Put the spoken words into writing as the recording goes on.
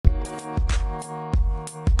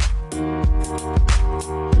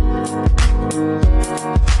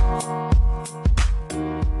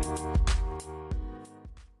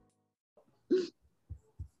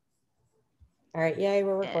All right. Yay,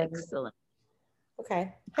 we're recording. Excellent.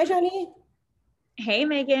 Okay. Hi, Johnny. Hey,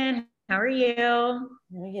 Megan. How are you?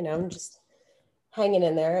 I'm just hanging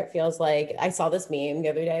in there. It feels like I saw this meme the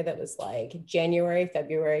other day that was like January,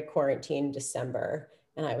 February, quarantine, December.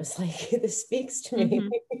 And I was like, this speaks to me.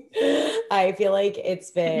 I feel like it's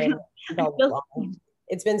been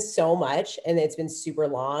it's been so much and it's been super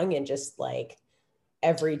long and just like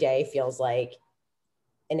every day feels like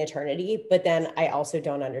an eternity. But then I also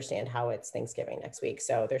don't understand how it's Thanksgiving next week.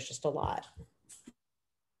 So there's just a lot.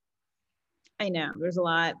 I know there's a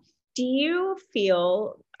lot. Do you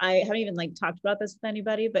feel, I haven't even like talked about this with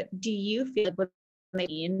anybody, but do you feel like what's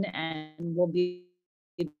and we'll be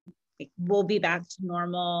back to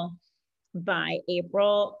normal by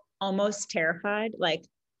April, almost terrified? Like,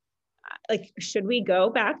 should we go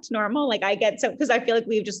back to normal? Like I get so, because I feel like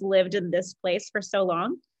we've just lived in this place for so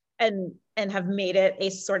long and have made it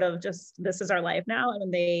a sort of just, this is our life now. And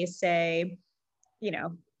when they say,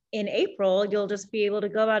 in April, you'll just be able to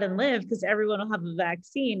go out and live because everyone will have a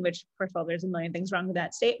vaccine, which first of all, there's a million things wrong with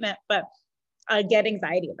that statement, but I get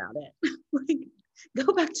anxiety about it. Like,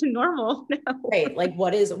 go back to normal now. Right. Like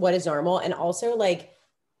what is normal? And also like,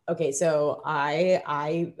 okay, so I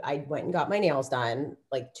went and got my nails done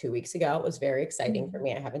like 2 weeks ago. It was very exciting for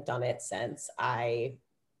me. I haven't done it since I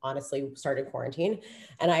honestly started quarantine,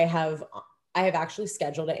 and I have actually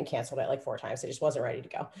scheduled it and canceled it like 4 times. I just wasn't ready to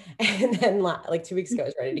go. And then like 2 weeks ago, I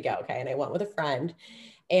was ready to go. Okay. And I went with a friend,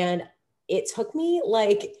 and it took me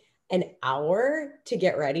like an hour to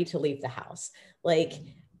get ready to leave the house. Like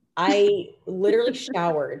I literally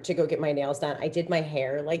showered to go get my nails done. I did my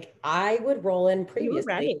hair. Like I would roll in previously. You were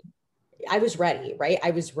ready. I was ready, right?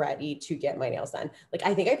 I was ready to get my nails done. Like,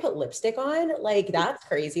 I think I put lipstick on. Like, that's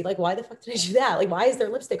crazy. Like, why the fuck did I do that? Like, why is there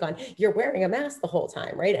lipstick on? You're wearing a mask the whole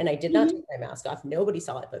time, right? And I did not take my mask off. Nobody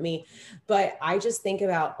saw it but me. But I just think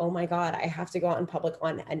about, oh my God, I have to go out in public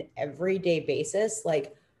on an everyday basis.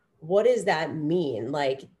 Like, what does that mean?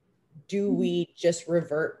 Like, do we just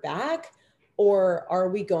revert back? Or are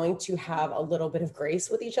we going to have a little bit of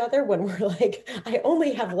grace with each other when we're like, I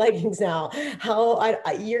only have leggings now.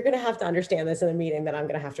 You're going to have to understand this in a meeting that I'm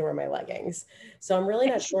going to have to wear my leggings. So I'm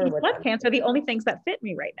really not sure. Sweatpants are the only things that fit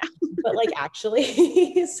me right now. But like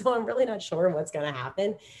actually, so I'm really not sure what's going to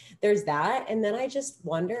happen. There's that. And then I just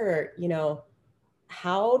wonder,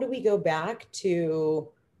 how do we go back to,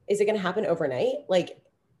 is it going to happen overnight? Like,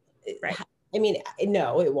 right. I mean,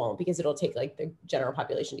 no, it won't, because it'll take like the general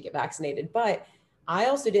population to get vaccinated. But I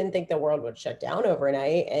also didn't think the world would shut down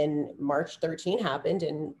overnight. And March 13 happened,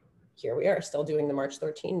 and here we are still doing the March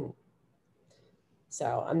 13.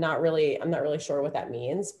 So I'm not really sure what that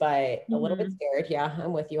means, but a little bit scared. Yeah,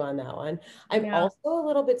 I'm with you on that one. I'm also a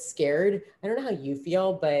little bit scared. I don't know how you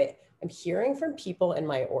feel, but I'm hearing from people in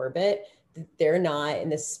my orbit that they're not,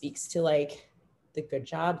 and this speaks to like the good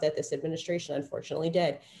job that this administration unfortunately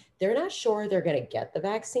did. They're not sure they're going to get the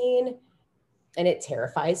vaccine. And it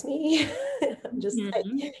terrifies me. I'm just like,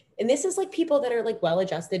 and this is like people that are like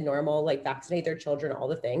well-adjusted, normal, like vaccinate their children, all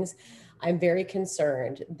the things. I'm very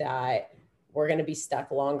concerned that we're going to be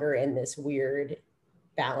stuck longer in this weird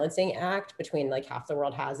balancing act between like half the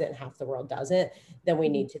world has it and half the world doesn't than we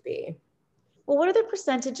need to be. Well, what are the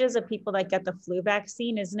percentages of people that get the flu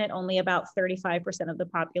vaccine? Isn't it only about 35% of the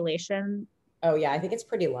population? Oh yeah, I think it's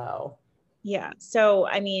pretty low. Yeah. So,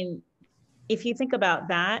 I mean, if you think about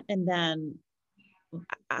that and then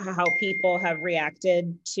how people have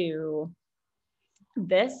reacted to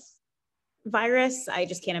this virus, I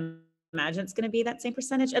just can't imagine it's going to be that same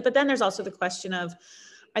percentage. But then there's also the question of,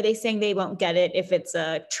 are they saying they won't get it if it's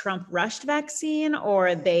a Trump rushed vaccine,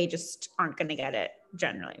 or they just aren't going to get it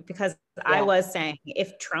generally? Because I was saying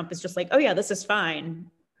if Trump is just like, oh yeah, this is fine,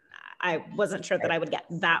 I wasn't sure that I would get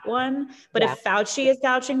that one, but if Fauci is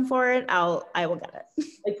vouching for it, I will get it.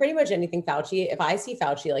 Like pretty much anything Fauci. If I see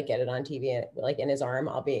Fauci like get it on TV, like in his arm,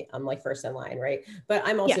 I'm like first in line, right? But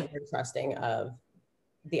I'm also very trusting of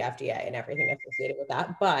the FDA and everything associated with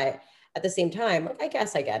that. But at the same time, I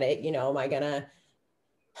guess I get it. Am I gonna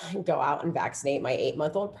go out and vaccinate my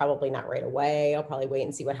 8-month-old? Probably not right away. I'll probably wait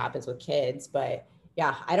and see what happens with kids. But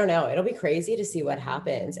yeah, I don't know. It'll be crazy to see what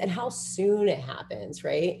happens and how soon it happens,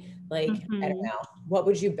 right? Like, I don't know. What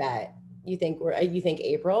would you bet? You think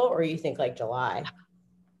April, or you think like July?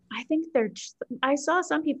 I think I saw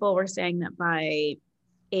some people were saying that by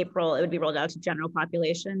April it would be rolled out to general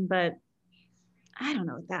population, but I don't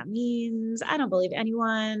know what that means. I don't believe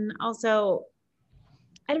anyone. Also,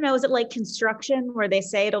 I don't know, is it like construction where they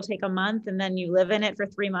say it'll take a month and then you live in it for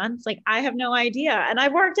 3 months? Like, I have no idea. And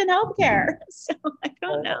I've worked in healthcare, so I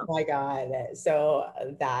don't know. Oh my God. So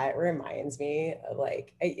that reminds me of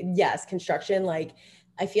like, yes, construction, like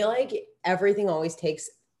I feel like everything always takes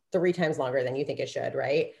 3 times longer than you think it should,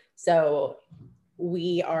 right? So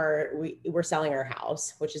we're selling our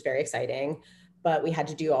house, which is very exciting, but we had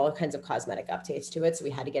to do all kinds of cosmetic updates to it. So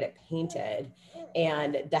we had to get it painted.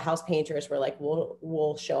 And the house painters were like,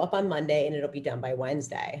 we'll show up on Monday and it'll be done by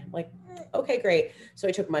Wednesday. I'm like, okay, great. So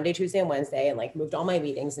I took Monday, Tuesday, and Wednesday and like moved all my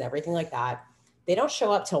meetings and everything like that. They don't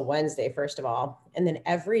show up till Wednesday, first of all. And then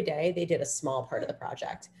every day they did a small part of the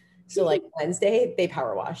project. So like Wednesday, they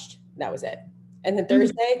power washed. That was it. And then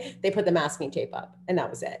Thursday, they put the masking tape up and that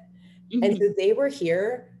was it. And so they were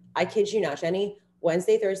here, I kid you not, Jenny,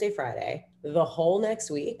 Wednesday, Thursday, Friday, the whole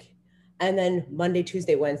next week. And then Monday,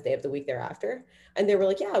 Tuesday, Wednesday of the week thereafter. And they were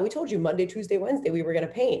like, yeah, we told you Monday, Tuesday, Wednesday, we were going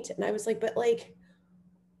to paint. And I was like, but like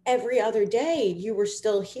every other day you were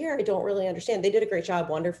still here. I don't really understand. They did a great job.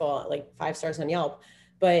 Wonderful. Like 5 stars on Yelp.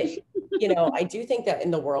 But, you know, I do think that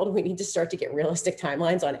in the world, we need to start to get realistic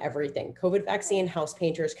timelines on everything. COVID vaccine, house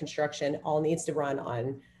painters, construction, all needs to run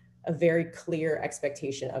on a very clear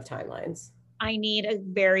expectation of timelines. I need a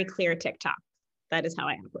very clear TikTok. That is how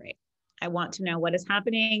I operate. I want to know what is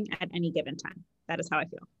happening at any given time. That is how I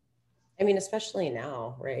feel. I mean, especially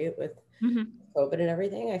now, right? With COVID and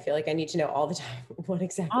everything, I feel like I need to know all the time what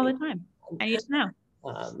exactly. All the time. I need to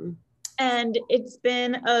know. And it's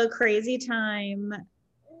been a crazy time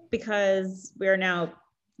because we're now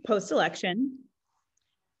post-election.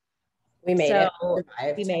 We made it.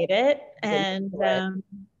 We made it. And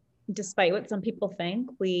despite what some people think,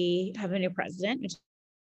 we have a new president, which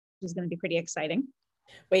is going to be pretty exciting.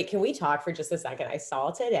 Wait, can we talk for just a second? I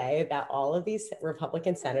saw today that all of these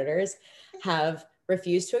Republican senators have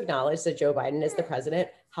refused to acknowledge that Joe Biden is the president.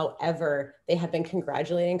 However, they have been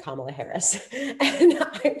congratulating Kamala Harris. And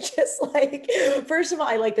I'm just like, first of all,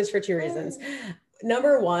 I like this for 2 reasons.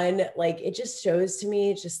 Number one, like it just shows to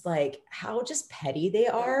me just like how just petty they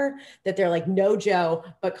are, that they're like, no, Joe,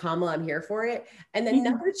 but Kamala, I'm here for it. And then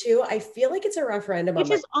number two, I feel like it's a referendum.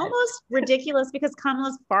 Which is almost ridiculous because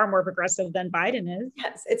Kamala's far more progressive than Biden is.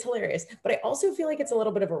 Yes, it's hilarious. But I also feel like it's a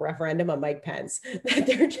little bit of a referendum on Mike Pence. That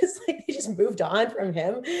they're just like, they just moved on from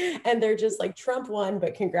him. And they're just like, Trump won,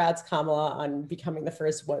 but congrats Kamala on becoming the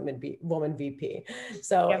first woman VP.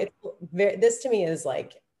 So this to me is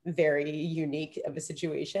like, very unique of a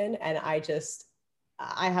situation. And I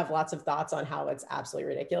have lots of thoughts on how it's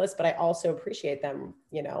absolutely ridiculous, but I also appreciate them,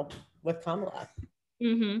 you know, with Kamala.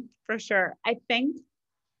 For sure. I think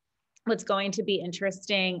what's going to be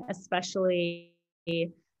interesting, especially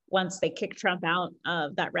once they kick Trump out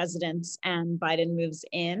of that residence and Biden moves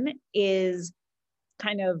in, is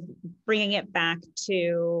kind of bringing it back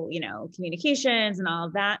to, you know, communications and all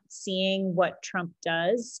of that, seeing what Trump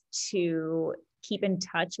does to keep in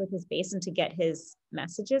touch with his base and to get his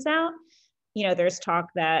messages out. You know, there's talk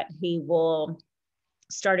that he will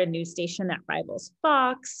start a news station that rivals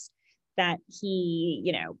Fox, that he,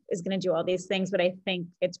 you know, is going to do all these things. But I think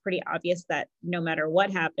it's pretty obvious that no matter what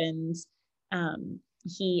happens,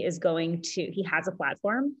 he has a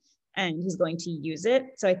platform and he's going to use it.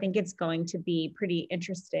 So I think it's going to be pretty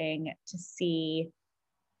interesting to see,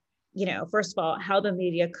 you know, first of all, how the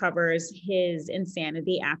media covers his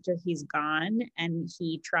insanity after he's gone and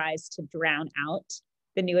he tries to drown out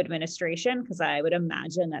the new administration, because I would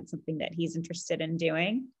imagine that's something that he's interested in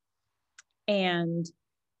doing. And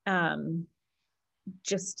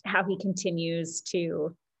just how he continues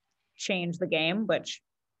to change the game, which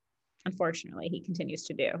unfortunately he continues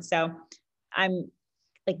to do. So I'm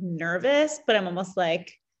like nervous, but I'm almost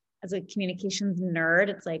like, as a communications nerd,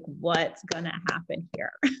 it's like, what's gonna happen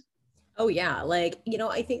here? Oh yeah. Like, you know,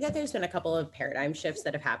 I think that there's been a couple of paradigm shifts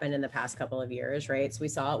that have happened in the past couple of years, right? So we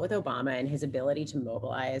saw it with Obama and his ability to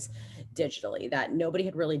mobilize digitally that nobody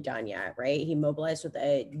had really done yet, right? He mobilized with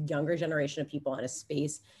a younger generation of people in a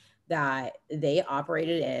space that they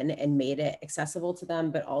operated in and made it accessible to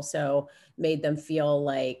them, but also made them feel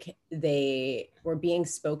like they were being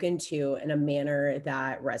spoken to in a manner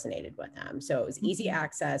that resonated with them. So it was easy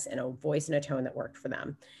access and a voice and a tone that worked for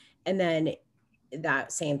them. And then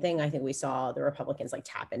that same thing, I think we saw the Republicans like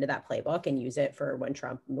tap into that playbook and use it for when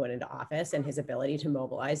Trump went into office and his ability to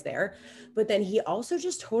mobilize there. But then he also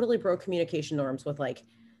just totally broke communication norms with like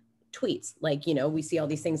tweets. Like, you know, we see all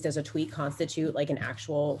these things. Does a tweet constitute like an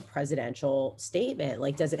actual presidential statement?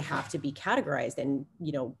 Like, does it have to be categorized and,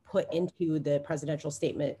 you know, put into the presidential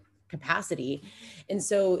statement capacity? And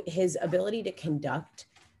so his ability to conduct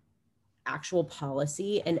actual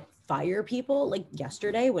policy and fire people, like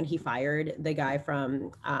yesterday when he fired the guy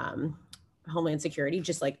from Homeland Security,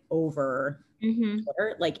 just like over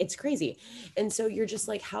Twitter, like it's crazy. And so you're just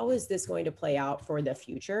like, how is this going to play out for the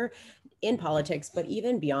future in politics, but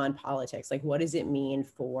even beyond politics? Like, what does it mean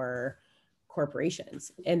for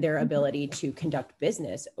corporations and their ability to conduct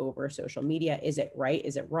business over social media. Is it right?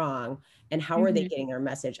 Is it wrong? And how are they getting their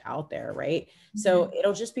message out there, right? So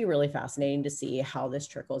it'll just be really fascinating to see how this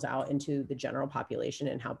trickles out into the general population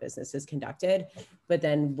and how business is conducted. But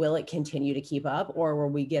then will it continue to keep up, or will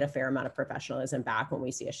we get a fair amount of professionalism back when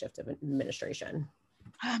we see a shift of administration?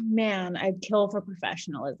 Oh, man, I'd kill for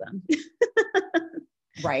professionalism.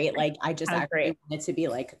 Right? Like I just actually want it to be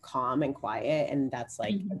like calm and quiet, and that's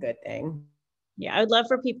like a good thing. Yeah, I would love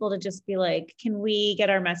for people to just be like, can we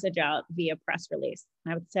get our message out via press release?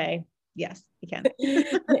 And I would say, yes, we can.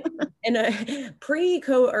 And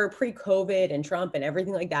pre-COVID and Trump and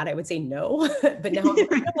everything like that, I would say no. But now I'm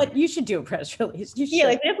like, you know what? You should do a press release. You should. Yeah,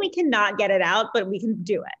 like if we cannot get it out, but we can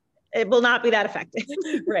do it. It will not be that effective.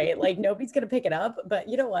 Right. Like nobody's going to pick it up, but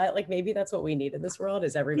you know what? Like maybe that's what we need in this world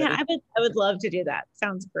is everybody. Yeah, I would love to do that.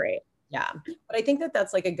 Sounds great. Yeah. But I think that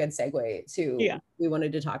that's like a good segue to we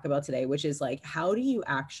wanted to talk about today, which is like, how do you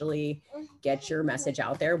actually get your message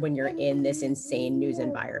out there when you're in this insane news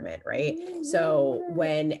environment, right? So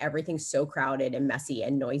when everything's so crowded and messy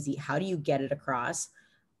and noisy, how do you get it across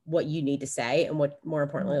what you need to say? And what, more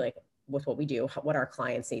importantly, like with what we do, what our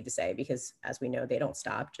clients need to say, because as we know, they don't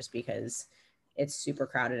stop just because it's super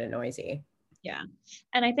crowded and noisy. Yeah.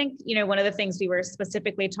 And I think, you know, one of the things we were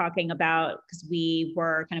specifically talking about, because we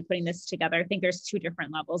were kind of putting this together, I think there's two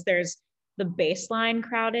different levels. There's the baseline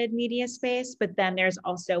crowded media space, but then there's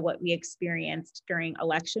also what we experienced during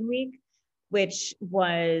election week, which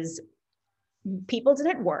was people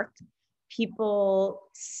didn't work. People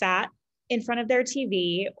sat in front of their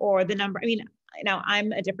TV or the number. I mean, now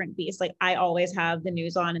I'm a different beast. Like I always have the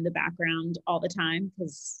news on in the background all the time,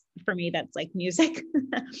 because for me, that's like music.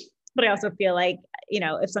 But I also feel like, you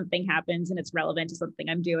know, if something happens and it's relevant to something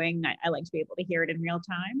I'm doing, I like to be able to hear it in real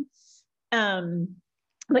time.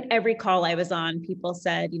 But every call I was on, people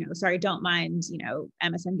said, you know, sorry, don't mind, you know,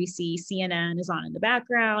 MSNBC, CNN is on in the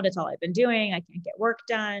background. It's all I've been doing. I can't get work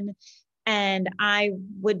done. And I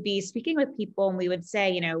would be speaking with people and we would say,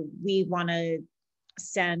 you know, we want to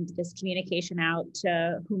send this communication out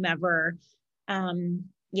to whomever,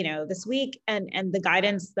 you know, this week. And the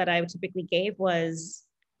guidance that I typically gave was,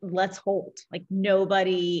 let's hold. Like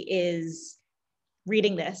nobody is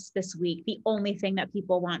reading this week. The only thing that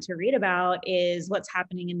people want to read about is what's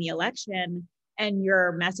happening in the election, and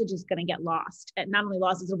your message is going to get lost. And not only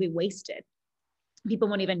lost, it'll be wasted. People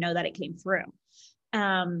won't even know that it came through.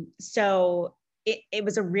 So it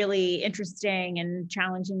was a really interesting and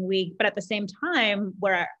challenging week. But at the same time,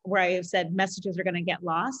 where I said messages are going to get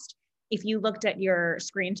lost, if you looked at your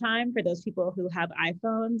screen time for those people who have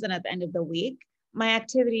iPhones, and at the end of the week, my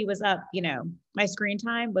activity was up, you know, my screen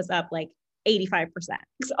time was up like 85%.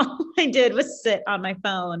 So all I did was sit on my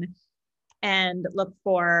phone and look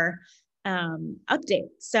for updates.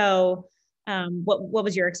 So what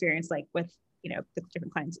was your experience like with, you know, the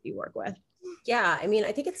different clients that you work with? Yeah, I mean,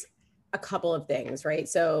 I think it's a couple of things, right?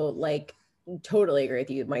 So like, totally agree with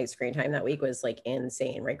you. My screen time that week was like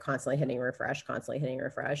insane, right? Constantly hitting refresh.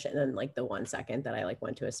 And then like the 1 second that I like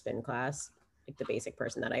went to a spin class, like the basic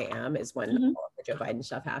person that I am, is when all of the Joe Biden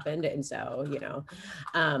stuff happened. And so, you know,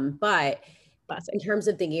 but in terms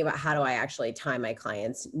of thinking about how do I actually tie my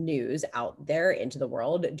clients' news out there into the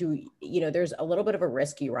world, there's a little bit of a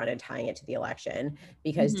risk you run in tying it to the election,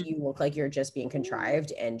 because do you look like you're just being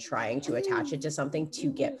contrived and trying to attach it to something to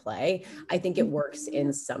get play? I think it works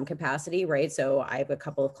in some capacity, right? So I have a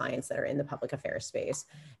couple of clients that are in the public affairs space,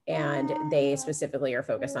 and they specifically are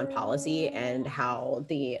focused on policy and how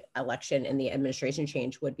the election and the administration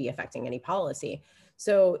change would be affecting any policy.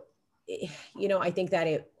 So, you know, I think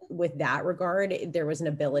that with that regard, there was an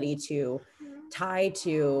ability to tie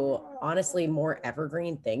to honestly more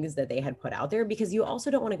evergreen things that they had put out there, because you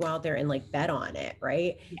also don't want to go out there and like bet on it,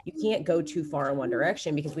 right? You can't go too far in one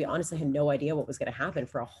direction, because we honestly had no idea what was going to happen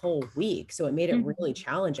for a whole week. So it made it really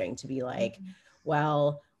challenging to be like,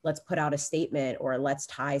 well, let's put out a statement, or let's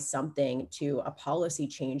tie something to a policy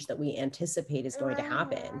change that we anticipate is going to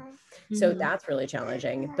happen. So that's really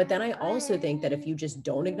challenging. But then I also think that if you just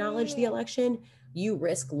don't acknowledge the election, you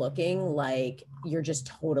risk looking like you're just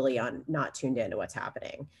totally not tuned into what's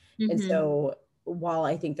happening. And so while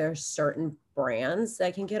I think there's certain brands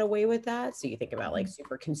that can get away with that, so you think about like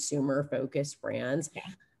super consumer focused brands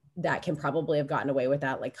that can probably have gotten away with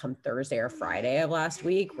that, like come Thursday or Friday of last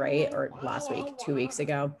week, right? Or last week, 2 weeks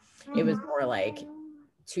ago, it was more like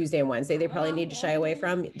Tuesday and Wednesday they probably need to shy away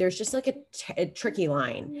from. There's just like a tricky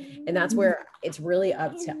line. And that's where it's really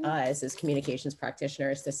up to us as communications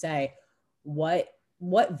practitioners to say, what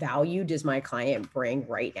what value does my client bring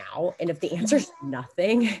right now? And if the answer is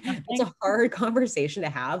nothing, it's a hard conversation to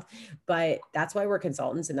have, but that's why we're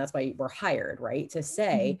consultants and that's why we're hired, right? To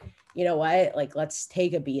say, you know what, like, let's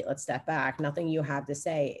take a beat, let's step back. Nothing you have to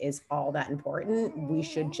say is all that important. We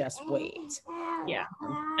should just wait. Yeah.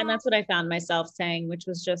 And that's what I found myself saying, which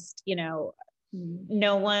was just, you know,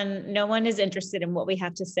 no one is interested in what we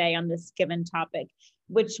have to say on this given topic,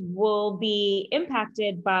 which will be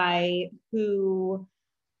impacted by who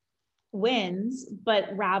wins. But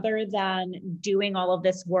rather than doing all of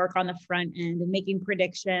this work on the front end and making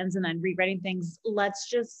predictions and then rewriting things, let's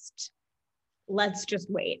just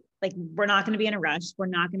wait. Like, we're not going to be in a rush. We're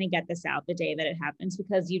not going to get this out the day that it happens,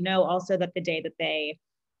 because you know also that the day that they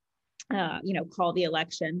call the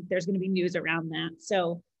election, there's going to be news around that.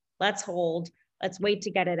 So let's hold, let's wait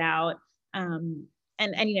to get it out. And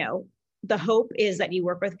you know, the hope is that you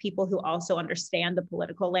work with people who also understand the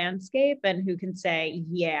political landscape and who can say,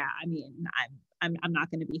 yeah, I mean, I'm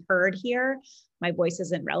not going to be heard here. My voice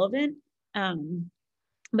isn't relevant.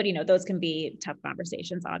 But you know, those can be tough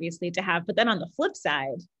conversations, obviously, to have. But then on the flip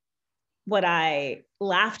side, what I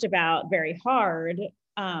laughed about very hard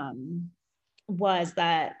was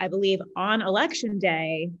that I believe on election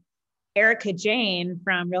day, Erica Jane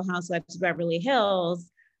from Real Housewives of Beverly Hills,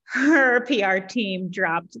 her PR team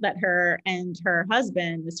dropped that her and her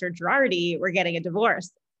husband, Mr. Girardi, were getting a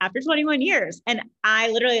divorce after 21 years. And I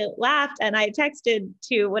literally laughed and I texted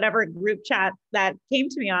to whatever group chat that came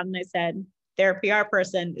to me on, and I said, their PR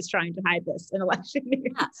person is trying to hide this in election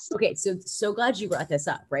news. Yeah. Okay. So glad you brought this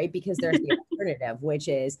up, right? Because there's the alternative, which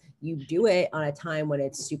is you do it on a time when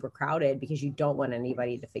it's super crowded because you don't want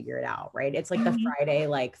anybody to figure it out, right? It's like the Friday,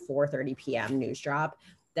 like 4:30 p.m. news drop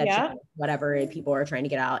that whatever people are trying to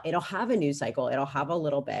get out. It'll have a news cycle. It'll have a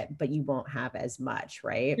little bit, but you won't have as much,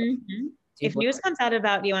 right? If news comes out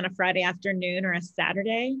about you on a Friday afternoon or a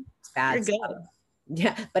Saturday, it's bad you're stuff. good.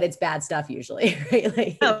 Yeah, but it's bad stuff usually, right?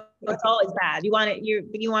 Like, no, it's always bad. You want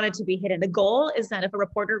it to be hidden. The goal is that if a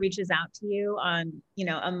reporter reaches out to you on, you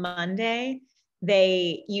know, a Monday,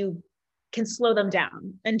 you can slow them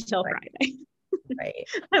down until Friday. Right.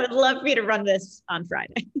 I would love for you to run this on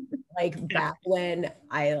Friday. Like back when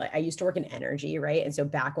I used to work in energy, right? And so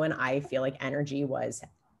back when I feel like energy was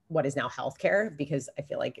what is now healthcare, because I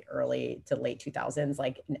feel like early to late 2000s,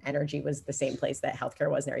 like energy was the same place that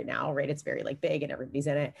healthcare was right now, right? It's very like big and everybody's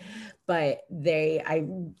in it. But I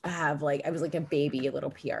was like a baby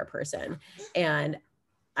little PR person. And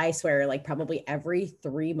I swear, like probably every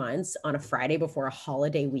 3 months on a Friday before a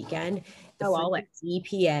holiday weekend, the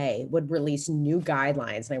EPA would release new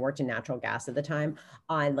guidelines. And I worked in natural gas at the time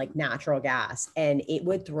on like natural gas. And it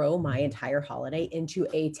would throw my entire holiday into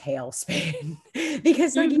a tailspin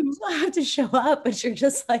because like you still have to show up, but you're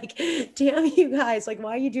just like, damn you guys, like,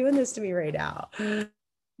 why are you doing this to me right now?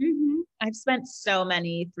 I've spent so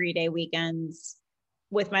many 3-day weekends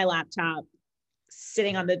with my laptop,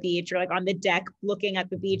 sitting on the beach or like on the deck, looking at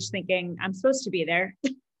the beach, thinking I'm supposed to be there.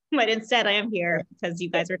 But instead I am here because you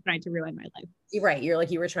guys are trying to ruin my life. You're right. You're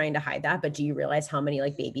like, you were trying to hide that, but do you realize how many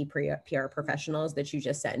like baby PR professionals that you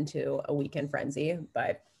just set into a weekend frenzy,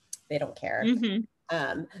 but they don't care.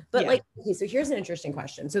 Like, okay, so here's an interesting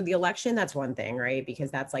question. So the election, that's one thing, right?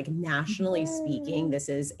 Because that's like nationally speaking, this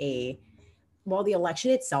is while the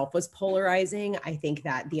election itself was polarizing, I think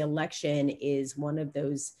that the election is one of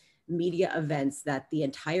those media events that the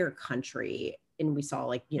entire country, and we saw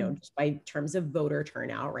like, you know, just by terms of voter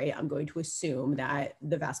turnout, right? I'm going to assume that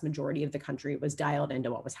the vast majority of the country was dialed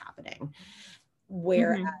into what was happening.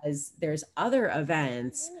 Whereas there's other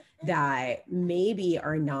events that maybe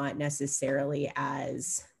are not necessarily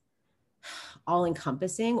as all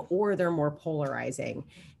encompassing, or they're more polarizing.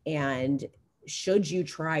 And should you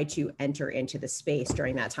try to enter into the space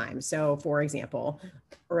during that time? So for example,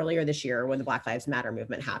 earlier this year when the Black Lives Matter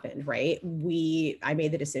movement happened, right? I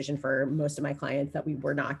made the decision for most of my clients that we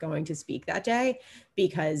were not going to speak that day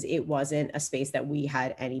because it wasn't a space that we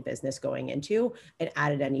had any business going into and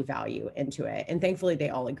added any value into it. And thankfully they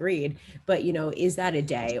all agreed. But, you know, is that a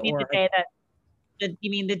day or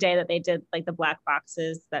you mean the day that they did like the black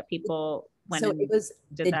boxes that people went? So it was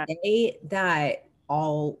the day that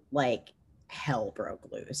all like hell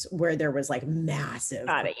broke loose, where there was like massive.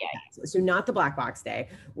 So not the black box day,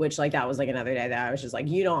 which like that was like another day that I was just like,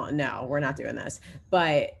 you don't know, we're not doing this.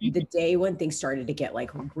 But the day when things started to get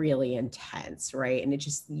like really intense, right? And it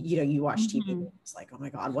just, you know, you watch TV, it's like, oh my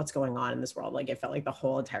God, what's going on in this world? Like it felt like the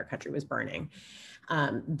whole entire country was burning.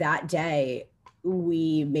 That day,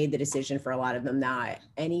 we made the decision for a lot of them that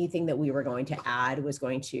anything that we were going to add was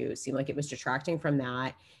going to seem like it was detracting from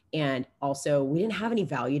that. And also, we didn't have any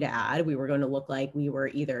value to add. We were going to look like we were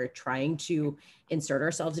either trying to insert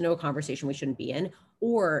ourselves into a conversation we shouldn't be in,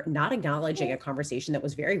 or not acknowledging a conversation that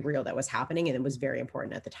was very real, that was happening, and it was very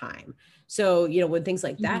important at the time. So, when things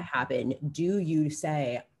like that happen, do you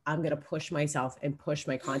say, I'm going to push myself and push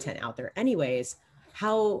my content out there anyways?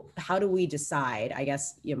 How do we decide? I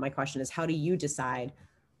guess, my question is, how do you decide,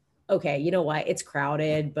 okay, you know what, it's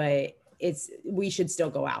crowded, but we should still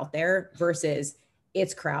go out there, versus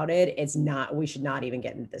it's crowded, it's not, we should not even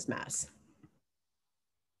get into this mess?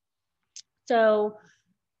 So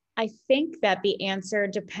I think that the answer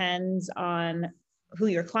depends on who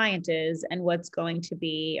your client is and what's going to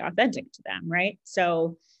be authentic to them, right?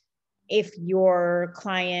 So if your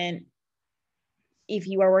client, if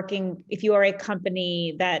you are a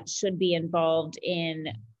company that should be involved in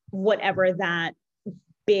whatever that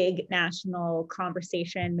big national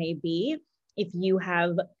conversation may be, if you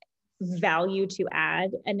have value to add,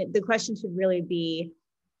 and the question should really be,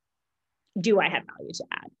 do I have value to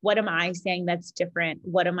add? What am I saying that's different?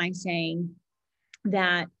 What am I saying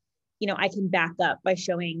that, I can back up by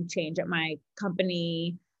showing change at my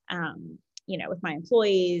company, with my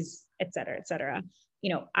employees, et cetera, et cetera.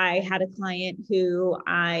 I had a client who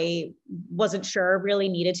I wasn't sure really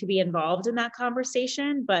needed to be involved in that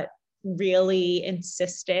conversation, but really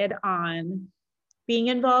insisted on being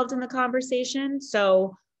involved in the conversation.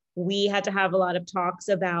 So we had to have a lot of talks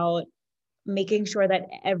about making sure that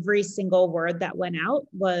every single word that went out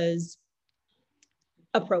was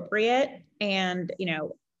appropriate. And,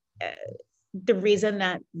 the reason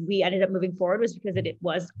that we ended up moving forward was because it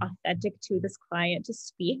was authentic to this client to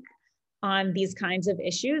speak on these kinds of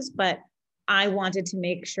issues. But I wanted to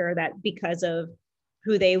make sure that because of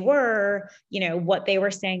who they were, what they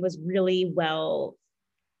were saying was really well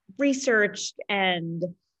researched, and,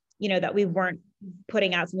 that we weren't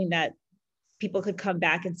putting out something that people could come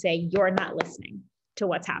back and say, you're not listening to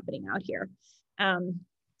what's happening out here. And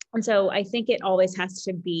so I think it always has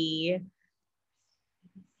to be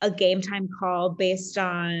a game time call based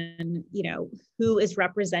on, who is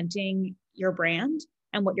representing your brand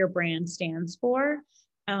and what your brand stands for.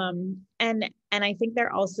 And I think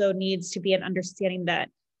there also needs to be an understanding that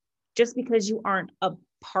just because you aren't a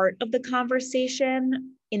part of the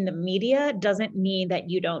conversation in the media doesn't mean that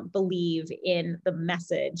you don't believe in the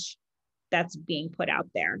message that's being put out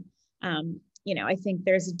there. I think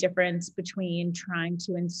there's a difference between trying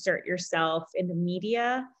to insert yourself in the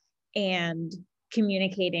media and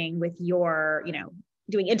communicating with your,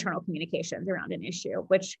 doing internal communications around an issue,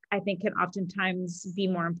 which I think can oftentimes be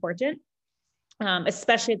more important,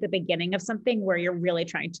 especially at the beginning of something where you're really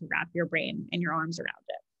trying to wrap your brain and your arms around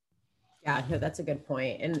it. Yeah, no, that's a good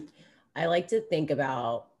point. And I like to think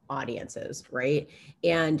about audiences, right?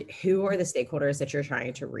 And who are the stakeholders that you're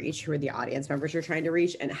trying to reach? Who are the audience members you're trying to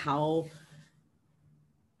reach? And how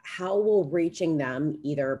will reaching them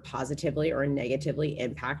either positively or negatively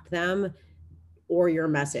impact them or your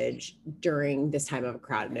message during this time of a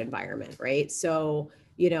crowded environment, right? So,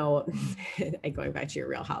 going back to your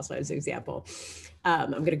Real Housewives example,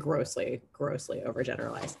 I'm going to grossly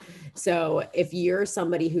overgeneralize. So if you're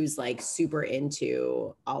somebody who's like super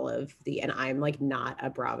into all of and I'm like not a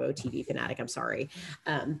Bravo TV fanatic, I'm sorry.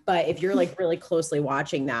 But if you're like really closely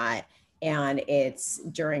watching that, and it's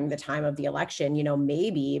during the time of the election,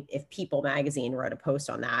 maybe if People Magazine wrote a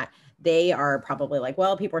post on that, they are probably like,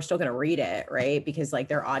 well, people are still going to read it, right? Because like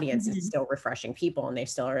their audience is still refreshing people and they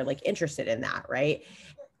still are like interested in that, right?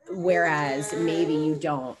 Whereas maybe you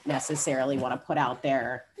don't necessarily want to put out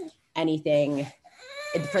there anything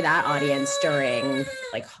for that audience during,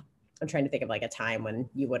 like, I'm trying to think of like a time when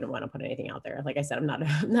you wouldn't want to put anything out there. Like I said, I'm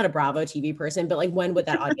not a Bravo TV person, but like when would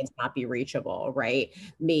that audience not be reachable, right?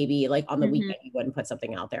 Maybe like on the weekend you wouldn't put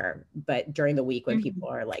something out there, but during the week when people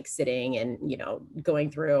are like sitting and, going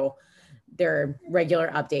through their regular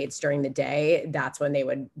updates during the day, that's when they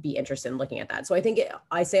would be interested in looking at that. So I think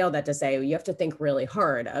I say all that to say, you have to think really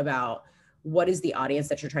hard about what is the audience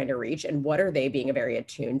that you're trying to reach and what are they being very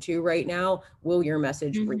attuned to right now? Will your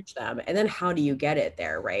message reach them? And then how do you get it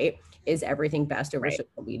there, right? Is everything best over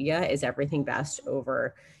social media? Is everything best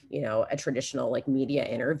over, a traditional like media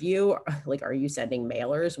interview? Like, are you sending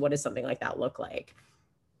mailers? What does something like that look like?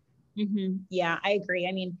 Yeah, I agree.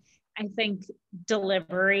 I mean, I think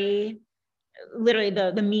delivery, literally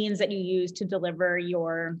the means that you use to deliver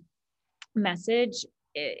your message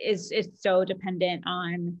is so dependent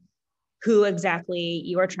on who exactly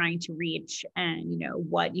you are trying to reach and,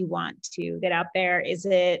 what you want to get out there. Is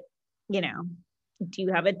it, do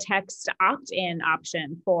you have a text opt-in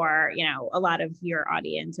option for, a lot of your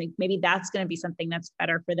audience? Like maybe that's going to be something that's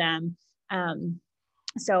better for them.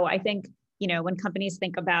 So I think when companies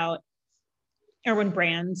think about, or when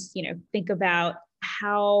brands, think about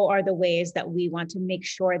how are the ways that we want to make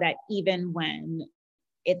sure that even when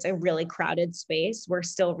it's a really crowded space, we're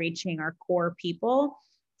still reaching our core people.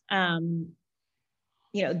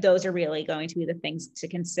 Those are really going to be the things to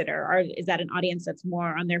consider. Is that an audience that's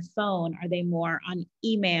more on their phone? Are they more on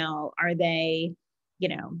email? Are they,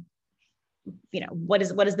 what is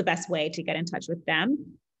the best way to get in touch with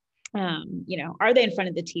them? Are they in front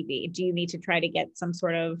of the TV? Do you need to try to get some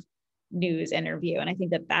sort of news interview? And I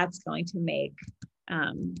think that that's going to make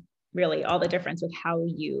really all the difference with how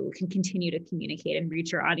you can continue to communicate and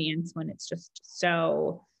reach your audience when it's just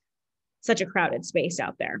such a crowded space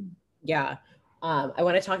out there. Yeah. I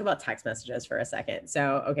want to talk about text messages for a second.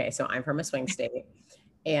 So I'm from a swing state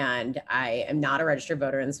and I am not a registered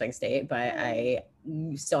voter in the swing state, but I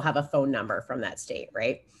still have a phone number from that state,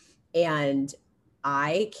 right? And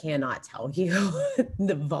I cannot tell you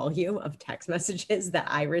the volume of text messages that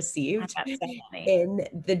I received in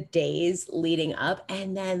the days leading up.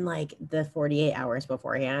 And then like the 48 hours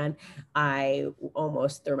beforehand, I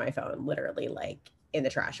almost threw my phone literally like in the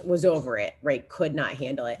trash, was over it, right? Could not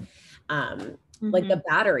handle it. Like the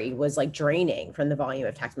battery was like draining from the volume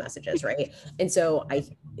of text messages, right? And so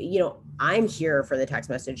I'm here for the text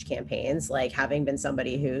message campaigns, like having been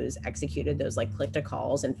somebody who's executed those like click to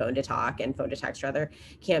calls and phone to talk and phone to text rather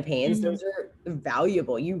campaigns. Those are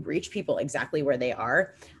valuable. You reach people exactly where they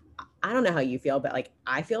are. I don't know how you feel, but like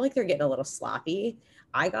I feel like they're getting a little sloppy.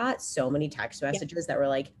 I got so many text messages that were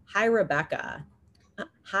like, "Hi Rebecca,"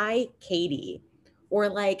 "Hi Katie," or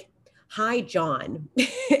like, "Hi John."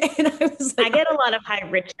 And I was like, I get a lot of "Hi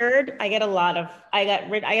Richard." I get a lot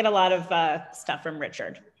of stuff from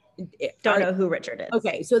Richard. Don't know who Richard is.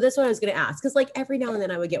 Okay, so that's what I was gonna ask, because like every now and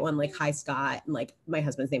then I would get one like, "Hi Scott," and like my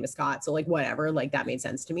husband's name is Scott, so like whatever, like that made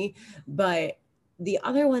sense to me. But the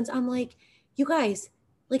other ones, I'm like, you guys,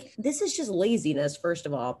 like this is just laziness, first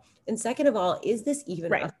of all, and second of all, is this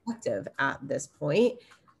even effective at this point?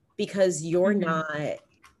 Because you're not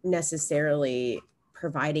necessarily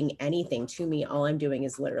providing anything to me. All I'm doing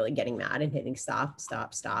is literally getting mad and hitting stop,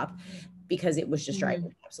 because it was just driving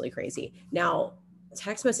me absolutely crazy. Now,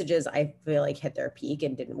 text messages, I feel like hit their peak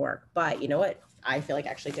and didn't work. But you know what? I feel like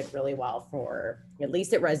actually did really well for, at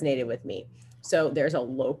least it resonated with me. So there's a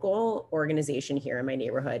local organization here in my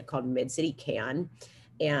neighborhood called Mid-City Can.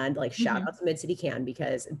 And like shout out to Mid-City Can,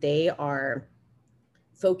 because they are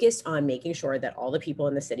focused on making sure that all the people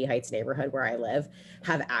in the City Heights neighborhood where I live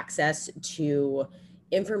have access to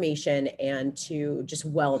information and to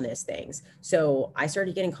just wellness things. So I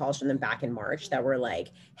started getting calls from them back in March that were like,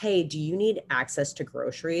 "Hey, do you need access to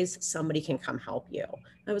groceries? Somebody can come help you."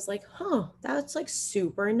 I was like, that's like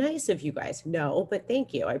super nice of you guys. No, but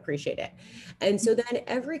thank you. I appreciate it. And so then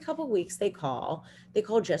every couple of weeks they call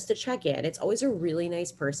just to check in. It's always a really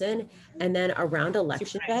nice person. And then around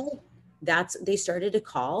election day, they started to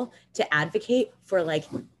call to advocate for like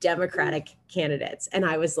Democratic candidates. And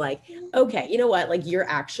I was like, okay, you know what? Like you're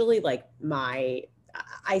actually like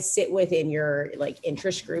I sit within your like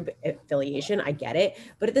interest group affiliation. I get it.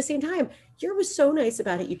 But at the same time, you were so nice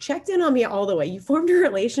about it. You checked in on me all the way. You formed a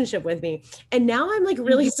relationship with me. And now I'm like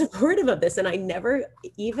really supportive of this. And I never,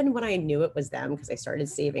 even when I knew it was them, because I started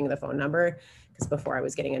saving the phone number, because before I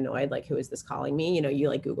was getting annoyed, like, who is this calling me? You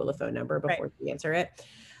like Google the phone number before you answer it.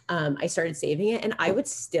 I started saving it and I would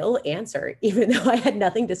still answer, even though I had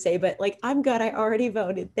nothing to say, but like, "I'm good. I already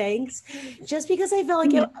voted. Thanks." Just because I felt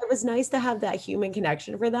like it was nice to have that human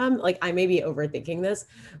connection for them. Like I may be overthinking this,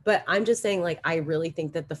 but I'm just saying, like, I really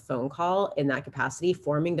think that the phone call in that capacity,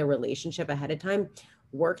 forming the relationship ahead of time,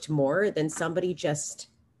 worked more than somebody just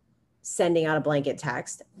sending out a blanket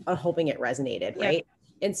text, hoping it resonated. Right.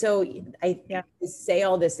 And so I say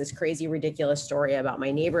all this crazy, ridiculous story about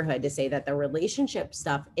my neighborhood to say that the relationship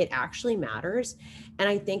stuff, it actually matters. And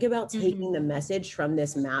I think about taking the message from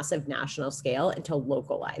this massive national scale into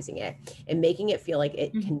localizing it and making it feel like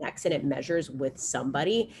it connects and it measures with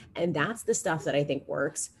somebody. And that's the stuff that I think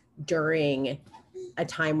works during a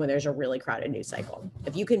time when there's a really crowded news cycle.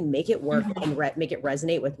 If you can make it work and make it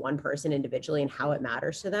resonate with one person individually and how it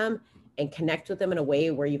matters to them, and connect with them in a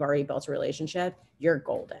way where you've already built a relationship, you're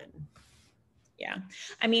golden. Yeah.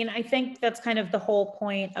 I mean, I think that's kind of the whole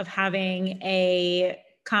point of having a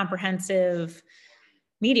comprehensive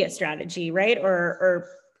media strategy, right? Or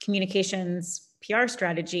communications PR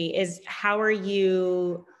strategy is, how are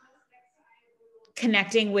you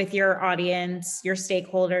connecting with your audience, your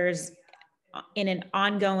stakeholders in an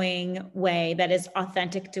ongoing way that is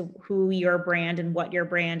authentic to who your brand and what your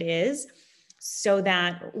brand is, so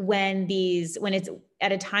that when it's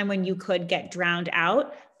at a time when you could get drowned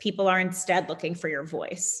out, people are instead looking for your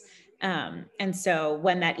voice. And so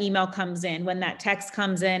when that email comes in, when that text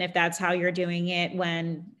comes in, if that's how you're doing it,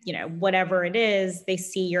 when, whatever it is, they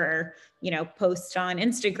see your, post on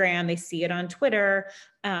Instagram, they see it on Twitter,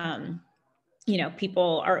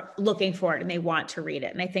 people are looking for it and they want to read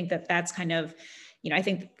it. And I think that that's kind of, I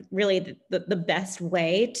think really the best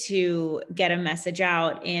way to get a message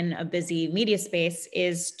out in a busy media space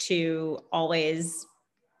is to always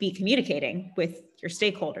be communicating with your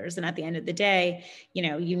stakeholders. And at the end of the day,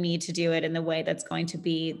 you need to do it in the way that's going to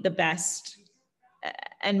be the best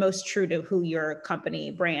and most true to who your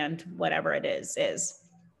company, brand, whatever it is.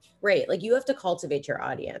 Right. Like you have to cultivate your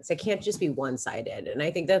audience. It can't just be one-sided. And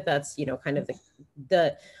I think that that's, kind of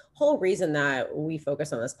the whole reason that we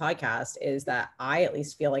focus on this podcast is that I at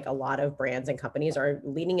least feel like a lot of brands and companies are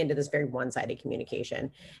leaning into this very one-sided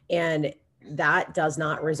communication. And that does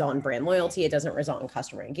not result in brand loyalty. It doesn't result in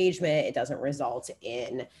customer engagement. It doesn't result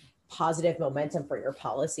in positive momentum for your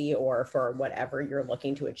policy or for whatever you're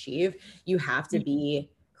looking to achieve. You have to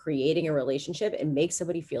be creating a relationship and make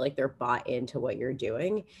somebody feel like they're bought into what you're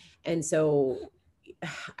doing. And so,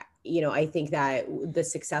 I think that the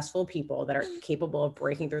successful people that are capable of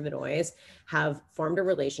breaking through the noise have formed a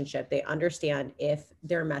relationship. They understand if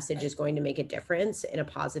their message is going to make a difference in a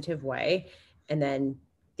positive way. And then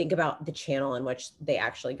think about the channel in which they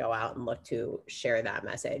actually go out and look to share that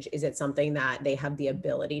message. Is it something that they have the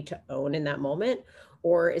ability to own in that moment?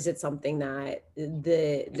 Or is it something that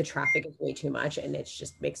the traffic is way too much and it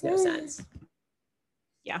just makes no sense?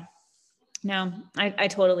 Yeah, no, I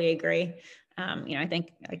totally agree. I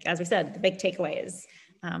think, like, as we said, the big takeaway is,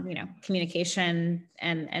 communication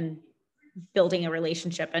and building a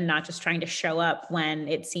relationship and not just trying to show up when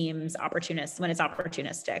it seems when it's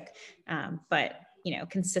opportunistic, but,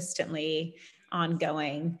 consistently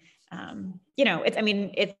ongoing.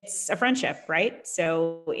 It's a friendship, right?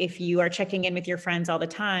 So if you are checking in with your friends all the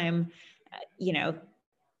time,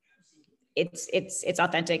 it's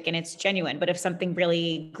authentic and it's genuine. But if something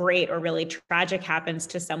really great or really tragic happens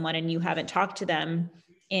to someone and you haven't talked to them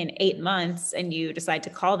in 8 months and you decide to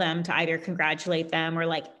call them to either congratulate them or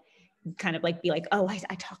be like, oh,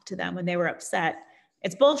 I talked to them when they were upset,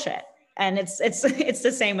 it's bullshit. And it's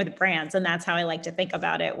the same with brands. And that's how I like to think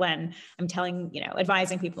about it when I'm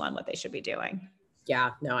advising people on what they should be doing.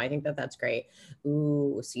 Yeah, no, I think that that's great.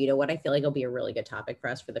 Ooh, so what I feel like will be a really good topic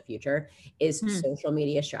for us for the future is social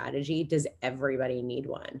media strategy. Does everybody need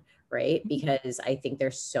one, right? Because I think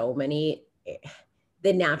there's so many,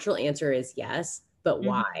 the natural answer is yes, but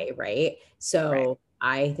why, right? So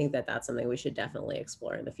I think that that's something we should definitely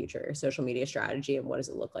explore in the future, social media strategy and what does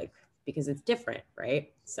it look like? Because it's different,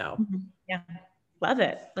 right? So yeah. Love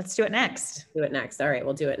it. Let's do it next. Do it next. All right,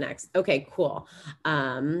 we'll do it next. Okay, cool.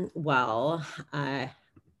 Well, I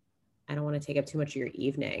don't want to take up too much of your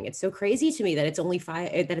evening. It's so crazy to me that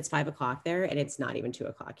it's 5 o'clock there and it's not even 2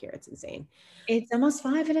 o'clock here. It's insane. It's almost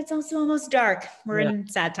 5 and it's also almost dark. We're in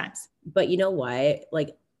sad times. But you know what?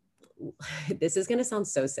 Like, this is going to sound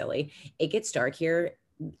so silly. It gets dark here.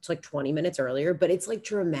 It's like 20 minutes earlier, but it's like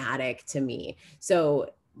dramatic to me.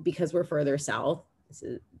 So because we're further south, this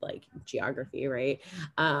is like geography, right?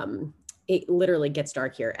 It literally gets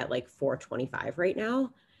dark here at like 4:25 right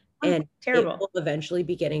now. And terrible. It will eventually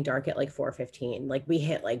be getting dark at like 4:15. Like we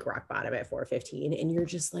hit like rock bottom at 4:15 and you're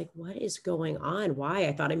just like, what is going on? Why?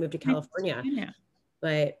 I thought I moved to California,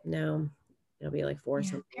 but no, it'll be like 4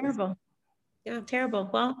 something. Terrible. Yeah. Terrible.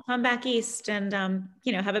 Well, come back east and,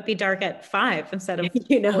 have it be dark at 5 instead of,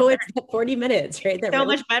 it's 40 minutes, right? So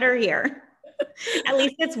much better here. At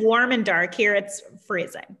least it's warm and dark. Here it's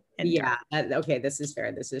freezing. Yeah. Okay. This is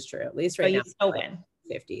fair. This is true. At least right now. You still win.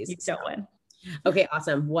 50s. You still win. Okay.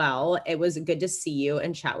 Awesome. Well, it was good to see you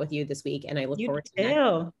and chat with you this week. And I look forward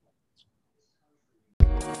to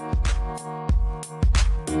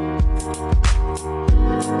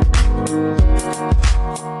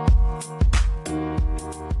it.